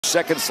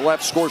seconds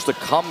left, scores to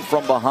come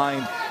from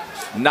behind,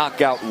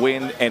 knockout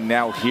win, and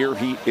now here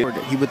he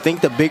is. You would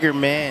think the bigger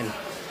man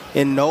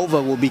in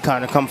Nova will be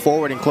kind of come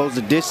forward and close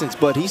the distance,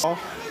 but he's,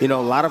 you know,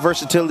 a lot of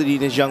versatility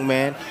in this young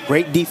man.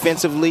 Great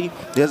defensively.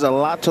 There's a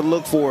lot to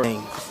look for.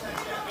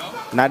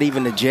 Not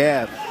even the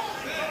jab.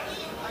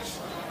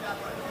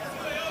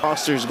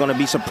 Foster is going to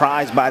be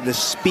surprised by the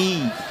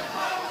speed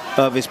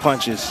of his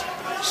punches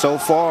so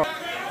far.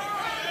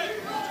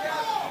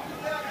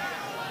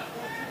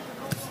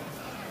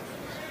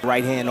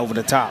 Right hand over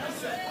the top.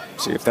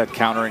 See if that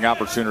countering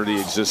opportunity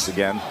exists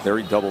again. There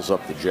he doubles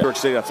up the jab. New York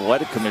State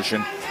Athletic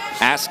Commission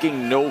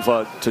asking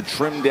Nova to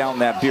trim down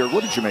that beard.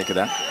 What did you make of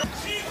that?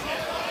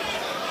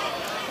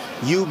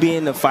 You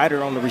being the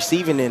fighter on the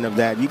receiving end of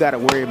that, you got to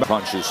worry about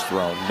punches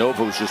thrown.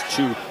 Nova was just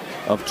 2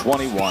 of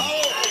 21.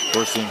 Of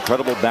course, the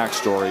incredible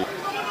backstory.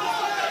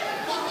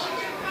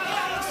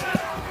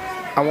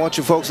 I want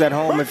you folks at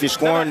home, if you're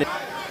scoring,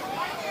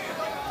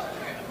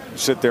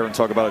 sit there and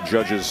talk about a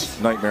judge's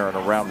nightmare in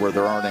a round where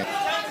there aren't any.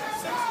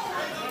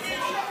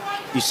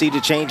 You see the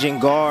changing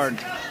guard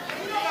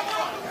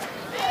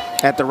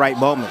at the right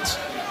moments.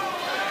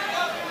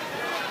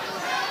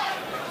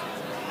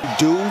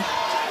 Do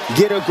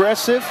get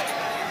aggressive.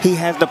 He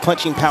has the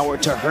punching power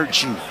to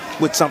hurt you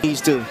with something.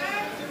 He's to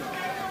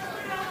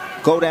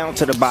go down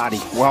to the body.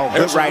 Wow,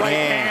 good right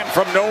hand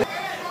from Nova.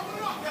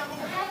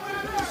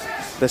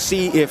 Let's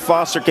see if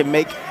Foster can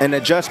make an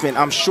adjustment.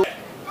 I'm sure.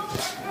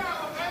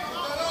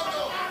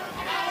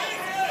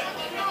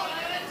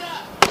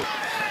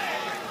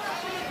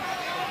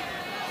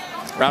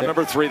 Round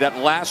number 3, that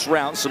last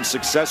round, some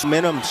success.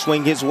 Momentum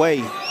swing his way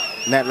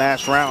in that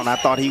last round. I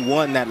thought he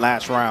won that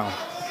last round.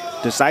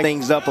 Decide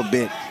things up a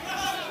bit.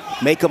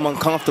 Make him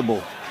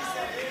uncomfortable.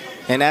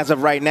 And as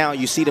of right now,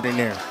 you see them in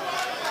there.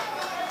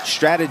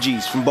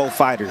 Strategies from both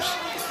fighters.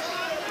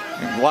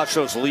 And watch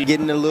those lead.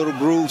 Getting a little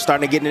groove,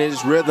 starting to get in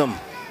his rhythm.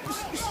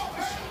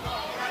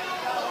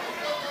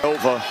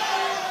 Nova.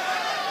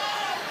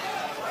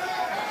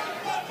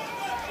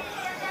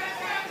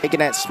 Taking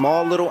that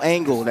small little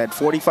angle, that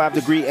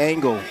 45-degree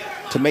angle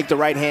to make the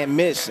right hand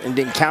miss and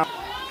then count.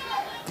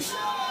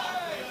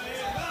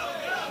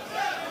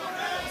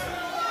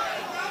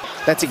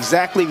 That's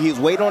exactly, he was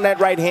waiting on that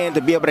right hand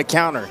to be able to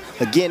counter.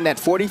 Again, that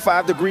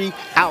 45-degree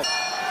out.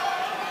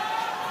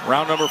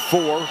 Round number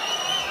 4.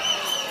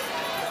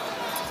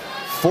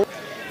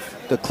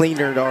 The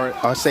cleaner,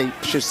 or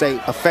should say,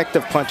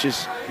 effective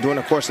punches during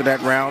the course of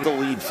that round. The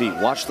lead feet,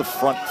 watch the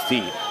front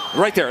feet.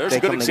 Right there, there's a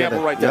good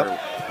example right there.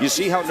 You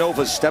see how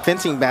Nova's step.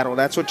 Fencing battle,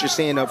 that's what you're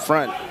seeing up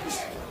front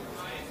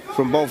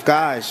from both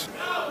guys.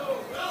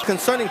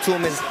 Concerning to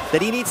him is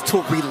that he needs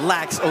to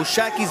relax.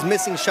 Oshaki's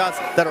missing shots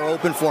that are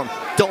open for him.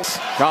 Don't.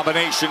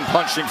 Combination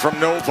punching from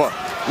Nova.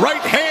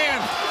 Right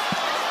hand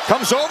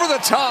comes over the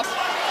top.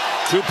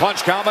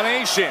 2-punch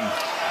combination.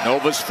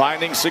 Nova's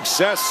finding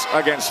success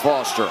against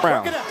Foster.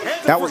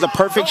 That was a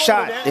perfect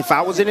shot. If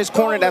I was in his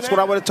corner, that's what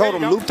I would have told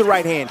him. Loop the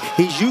right hand.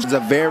 He's used a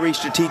very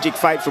strategic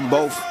fight from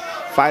both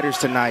fighters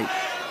tonight.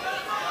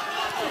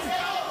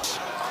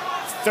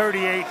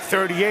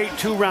 38-38,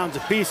 2 rounds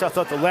apiece. I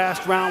thought the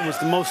last round was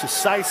the most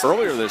decisive.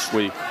 Earlier this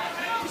week,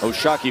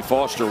 Oshaki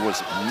Foster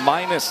was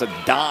minus a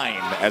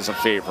dime as a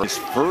favorite. His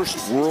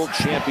first world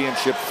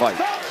championship fight.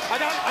 I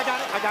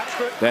got it.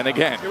 Good. Then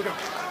again.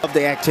 Of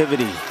the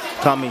activity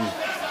coming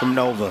from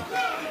Nova.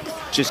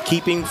 Just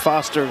keeping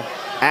Foster.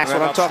 That's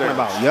what I'm talking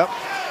about. Yep.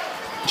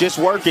 Just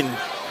working.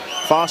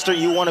 Foster,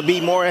 you want to be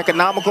more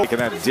economical. Taking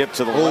that dip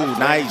to the left.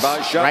 Nice.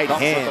 Right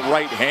hand. With the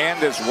right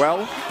hand as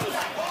well.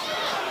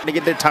 To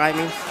get the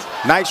timing.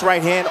 Nice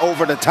right hand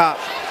over the top.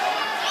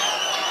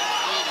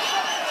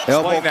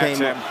 Elbow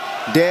came up.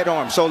 Dead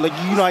arm. So like,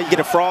 you know how you get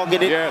a frog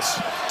in it?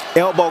 Yes.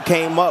 Elbow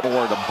came up.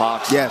 Or the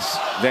box. Yes.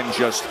 Then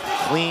just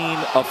clean,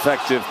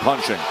 effective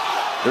punching.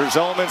 There's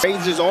elements.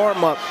 Raised his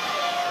arm up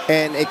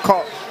and it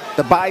caught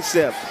the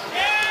bicep.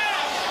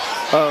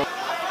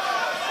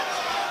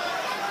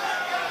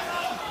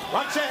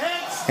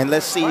 And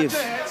let's see if,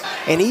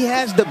 and he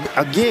has the,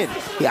 again,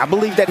 I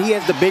believe that he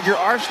has the bigger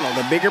arsenal,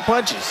 the bigger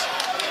punches.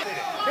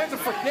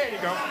 There you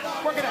go.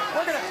 Work it out.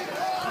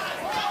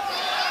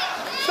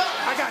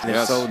 I got it.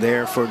 Yes. So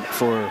there for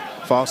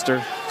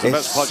Foster. The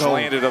best punch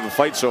landed of the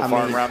fight so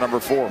far in round number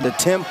 4. The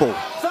tempo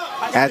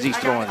as he's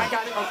throwing it. I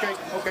got it.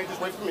 Okay,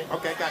 just wait for me.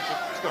 Okay, got you.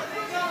 Let's go.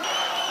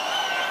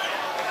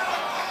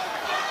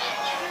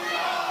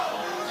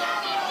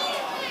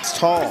 It's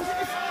tall.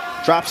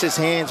 Drops his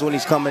hands when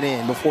he's coming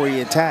in before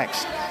he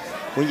attacks.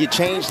 When you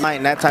change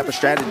line, that type of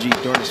strategy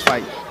during this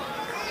fight.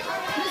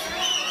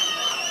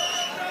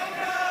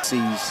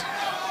 Sees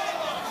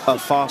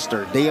of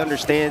Foster. They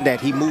understand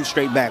that he moves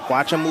straight back.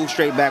 Watch him move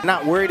straight back.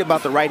 Not worried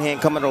about the right hand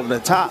coming over the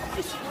top.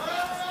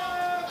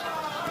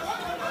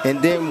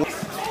 And then,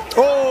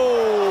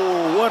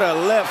 oh, what a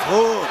left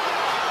hook.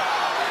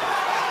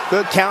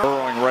 Good count.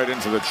 Burrowing right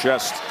into the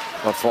chest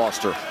of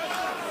Foster.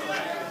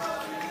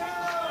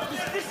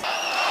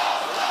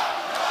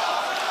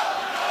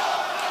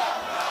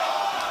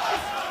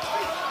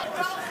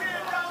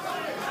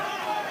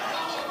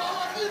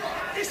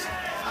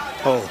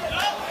 Oh.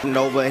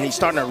 Nova, and he's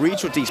starting to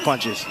reach with these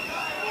punches.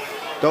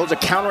 Those are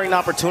countering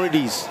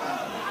opportunities.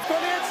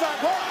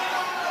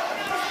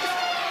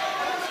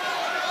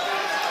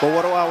 But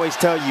what do I always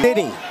tell you?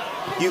 Hitting.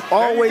 You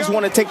always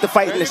want to take the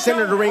fight in the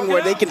center of the ring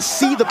where they can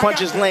see the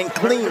punches land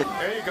clean.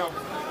 There you go.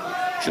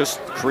 Just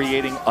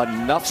creating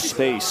enough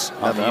space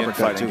on the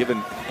inside and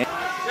giving.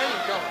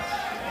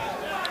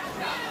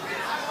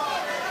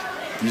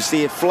 You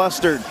see it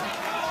flustered.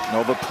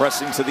 Nova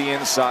pressing to the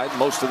inside,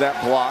 most of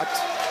that blocked.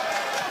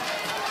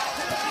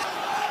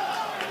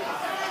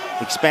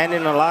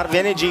 Expanding a lot of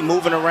energy,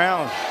 moving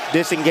around,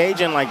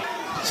 disengaging. Like,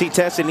 see,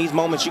 Tess, in these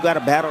moments, you got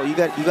to battle. You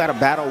got to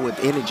battle with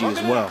energy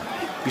as well.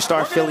 You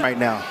start feeling right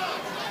now.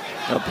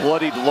 A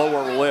bloodied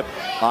lower lip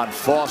on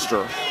Foster.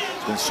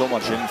 There's been so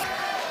much in.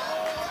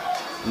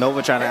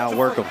 Nova trying to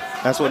outwork him.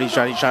 That's what he's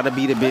trying. He's trying to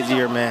be the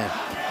busier man.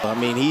 I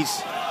mean,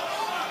 he's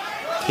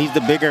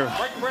the bigger,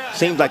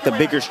 seems like the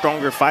bigger,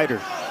 stronger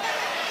fighter.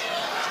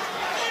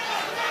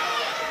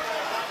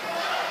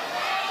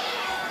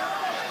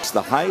 It's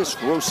the highest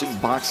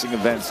grossing boxing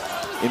event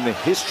in the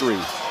history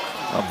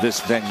of this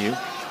venue.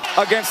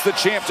 Against the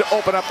champ to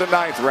open up the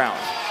 9th round.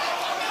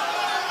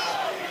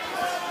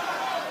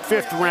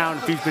 5th round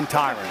if he's been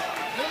tiring.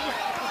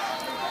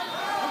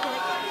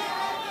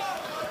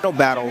 No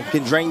battle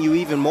can drain you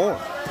even more.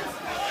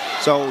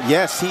 So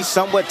yes, he's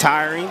somewhat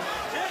tiring.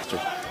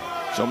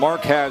 So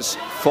Mark has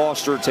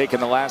Foster taking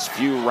the last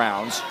few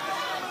rounds.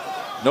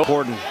 No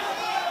important.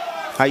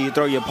 How you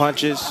throw your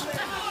punches.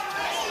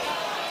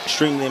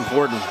 Extremely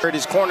important. Heard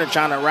his corner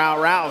trying to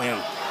row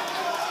him.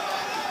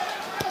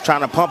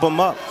 Trying to pump him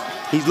up.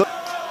 He's looking.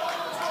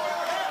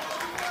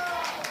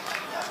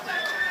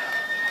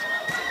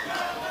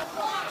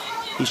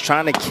 He's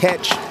trying to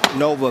catch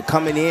Nova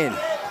coming in.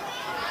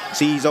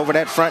 See, he's over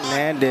that front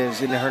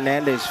Hernandez in the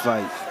Hernandez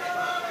fight.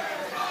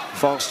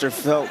 Foster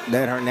felt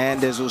that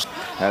Hernandez was.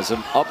 Has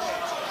him up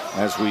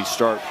as we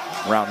start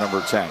round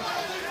number 10.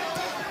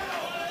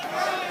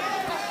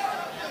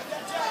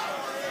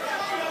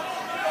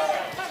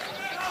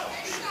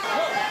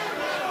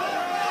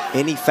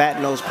 Any fat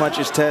in those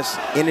punches, Test,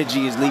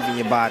 energy is leaving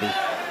your body.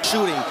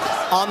 Shooting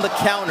on the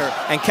counter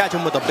and catch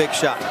him with a big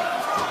shot.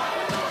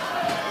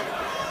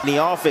 In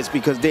the offense,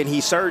 because then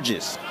he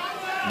surges.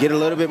 Get a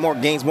little bit more,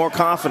 gains more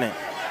confident.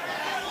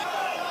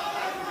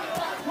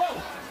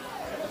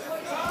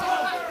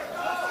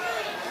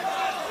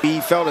 He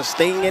felt a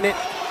sting in it,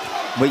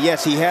 but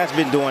yes, he has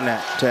been doing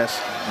that,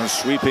 Tess. And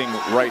sweeping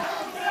right.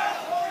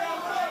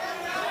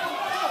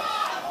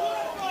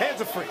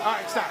 Hands are free. All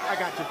right, stop. I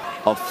got you.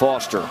 Of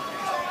Foster.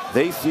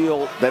 They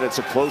feel that it's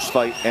a close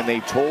fight, and they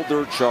told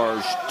their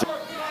charge to.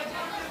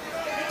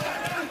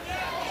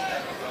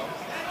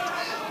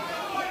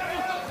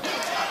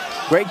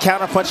 Great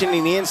counter punching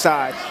in the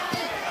inside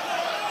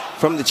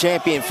from the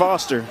champion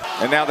Foster.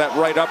 And now that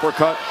right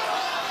uppercut.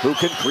 Who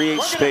can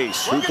create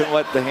space? Who can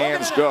let the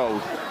hands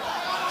go?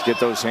 Let's get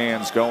those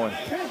hands going.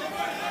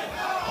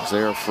 As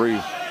they are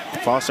free.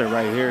 Foster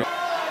right here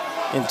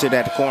into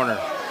that corner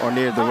or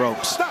near the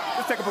ropes.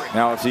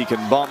 Now if he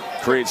can bump,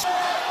 creates.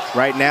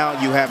 Right now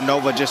you have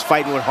Nova just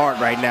fighting with heart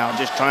right now,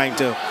 just trying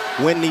to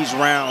win these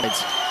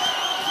rounds.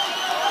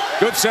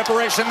 Good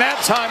separation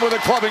that time with a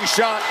clubbing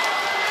shot.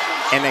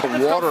 And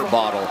a water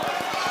bottle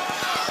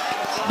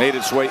made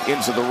its way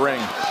into the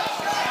ring.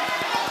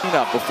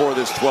 Up before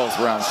this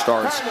 12th round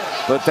starts,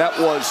 but that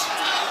was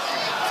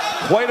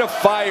quite a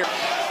fire.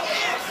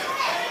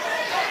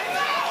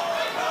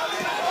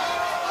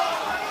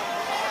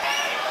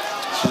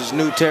 This is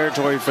new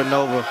territory for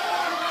Nova.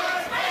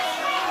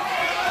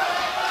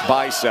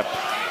 Bicep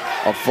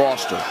of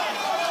Foster.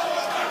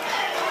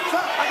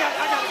 Stop. I got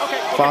it. Okay.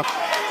 Foster.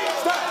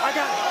 Stop. I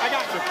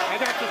got you.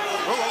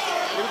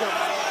 Here we go.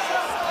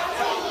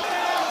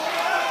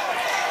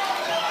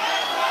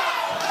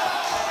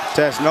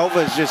 Tess,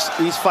 Nova is just,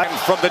 he's fighting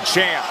from the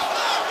champ.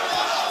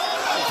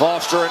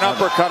 Foster, an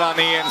uppercut on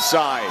the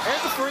inside.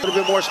 A little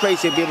bit more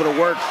space, he'll be able to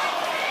work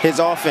his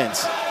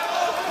offense.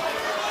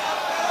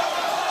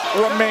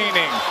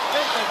 Remaining.